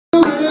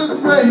This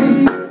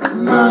way,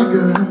 my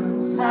girl,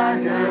 my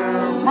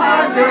girl,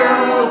 my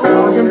girl,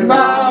 talking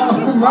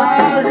about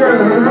my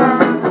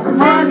girl,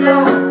 my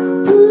girl.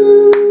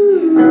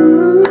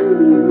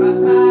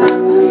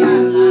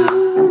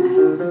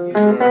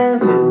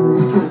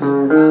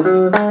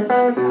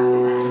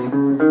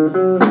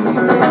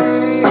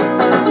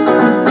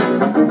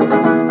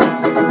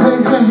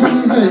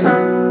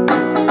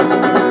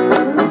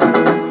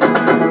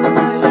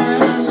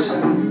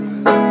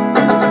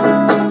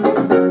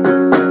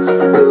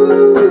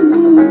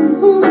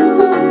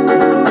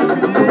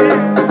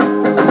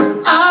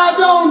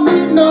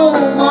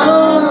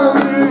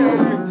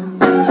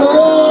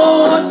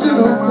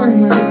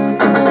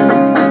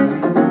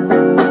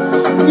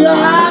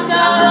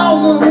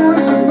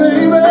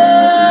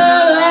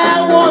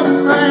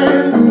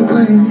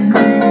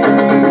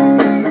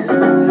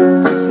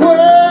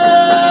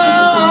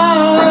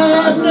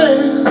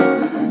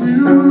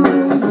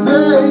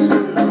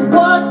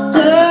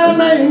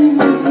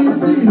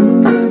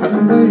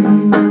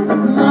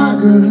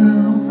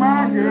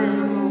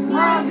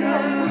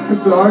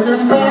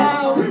 Talking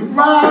about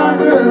my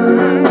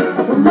girl,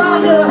 yeah,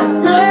 my girl.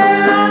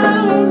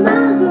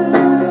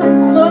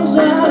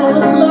 Sunshine on a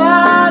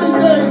cloudy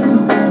day,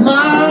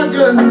 my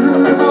girl.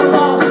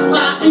 I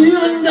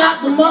even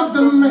got the month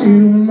of May,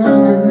 my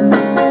girl.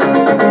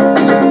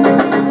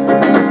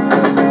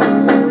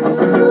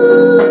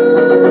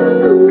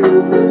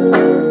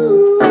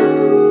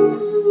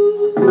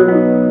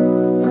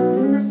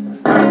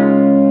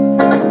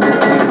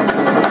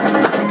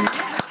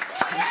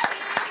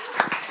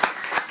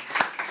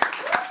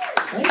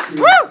 Thank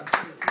you.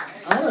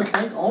 I want to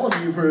thank all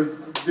of you for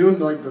doing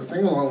like the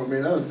sing along with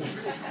me. That was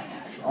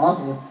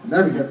awesome.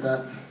 Never get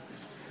that.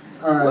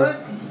 All right. What?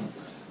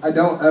 I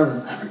don't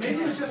ever get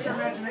Maybe it was just your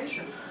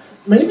imagination.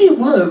 Maybe it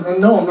was.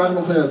 No, I'm not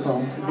gonna play that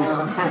song.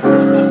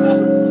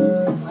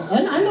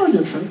 I know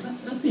your tricks.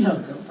 Let's see how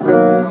it goes.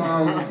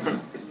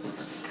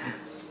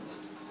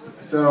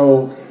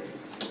 So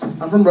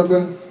I'm from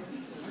Brooklyn,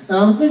 and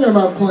I was thinking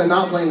about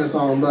not playing this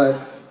song, but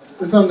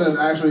it's something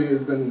that actually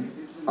has been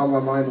on my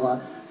mind a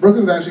lot.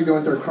 Brooklyn's actually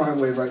going through a crime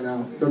wave right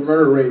now. The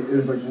murder rate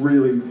is like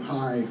really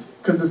high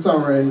because it's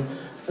summer and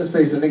let's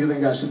face it, niggas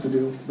ain't got shit to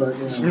do, but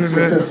you know,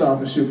 get pissed off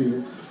and shoot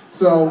people.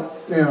 So,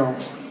 you know,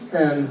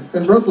 and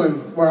in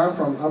Brooklyn, where I'm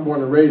from, I'm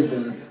born and raised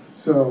there.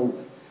 So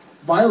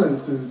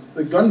violence is,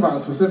 the gun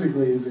violence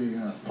specifically is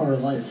a part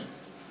of life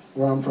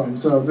where I'm from.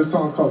 So this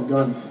song's called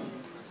Gun.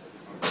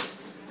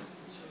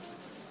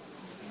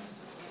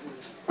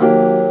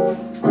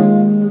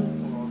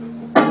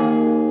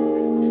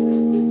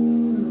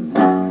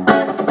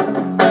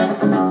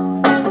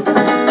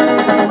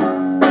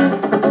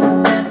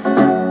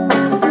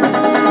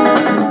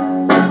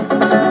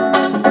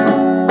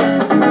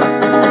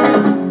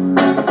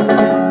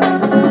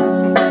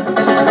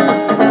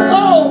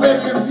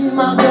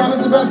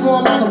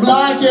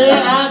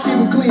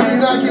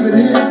 I keep it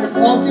in,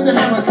 always keep the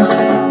hammer count.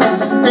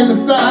 In the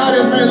style,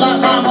 it's been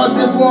like mine, but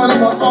this one is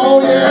my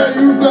own, yeah.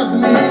 You stuck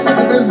to me, with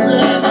the business,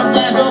 and I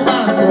flash your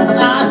box. So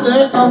I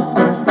said,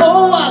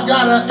 oh, I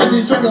got a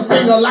itchy trigger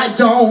finger like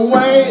John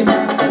Wayne.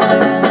 I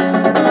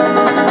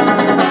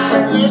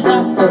said,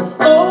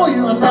 oh,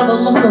 you I never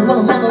looked up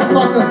for a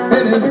motherfucker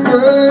in his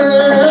grave.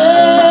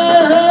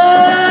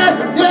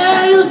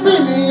 Yeah, you see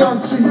me on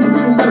the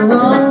streets, you better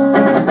run.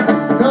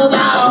 Cause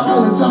I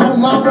only talk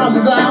my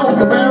problems out with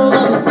the barrel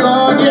of a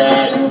gun,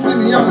 yeah.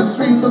 On the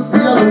street looks the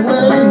other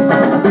way,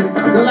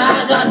 cause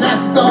I got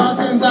nasty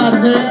thoughts inside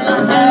his head.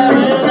 I'm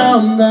having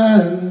a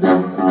bad day.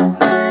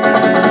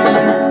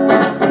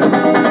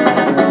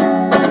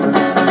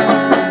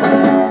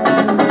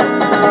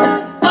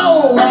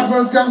 Oh, I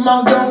first got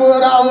my gun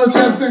when I was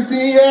just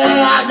 16,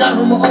 yeah. I got it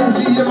from an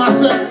OG in my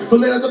set who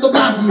lived up the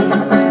block from me.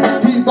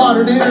 He bought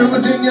it in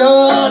Virginia,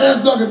 then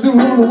stuck it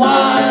through the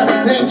wire.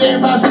 Then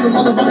came by, shoot the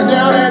motherfucker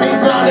down, and he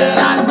found it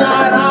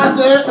outside. I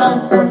said,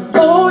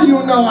 oh,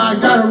 you know I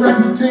got a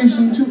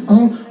reputation to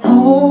hold.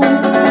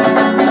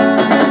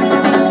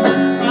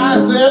 I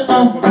said,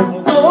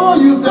 oh,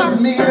 you said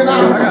to me, and I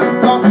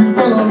pump you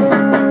full of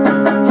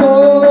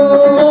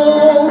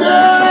holes.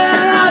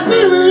 Yeah, I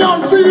see me on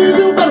the street,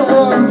 you better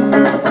run.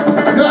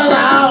 Cause I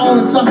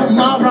only talk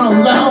my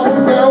problems out with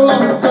the barrel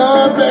of a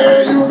gun,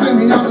 babe. You see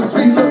me on the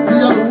street, look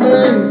the other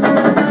way.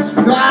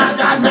 Cause I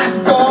got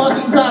nasty thoughts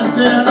inside his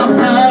head, I'm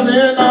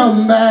having a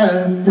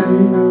bad day.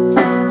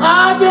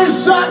 I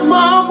just shot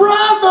my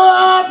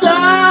brother down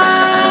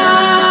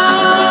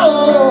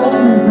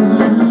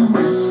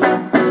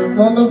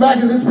on the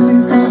back of this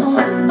police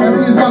car. I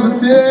see his mother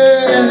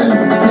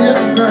says, hit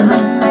the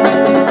ground.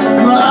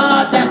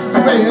 But that's the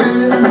way it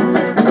is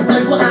in the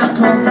place where I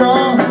come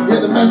from.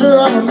 Yeah, the measure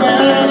of a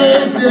man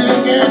is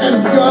taking in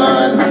his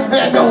gun.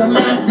 And no, it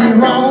might be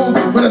wrong,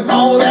 but it's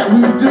all that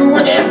we do.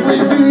 And if we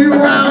see you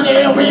around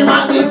here, we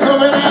might be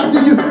coming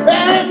after you.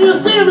 And if you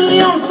see me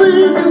on the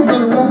streets, you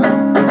better run.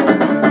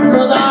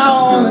 Cause I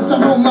only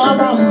talk my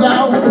problems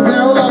out with the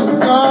barrel of a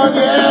gun.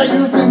 Yeah,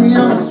 you see me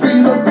on the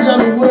street, look the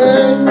other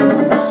way.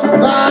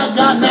 Cause I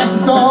got nasty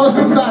thoughts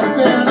inside his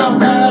head, I'm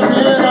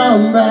having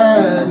them back.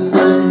 bad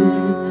day.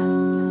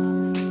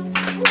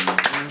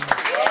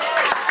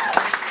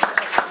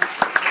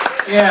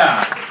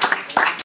 Yeah.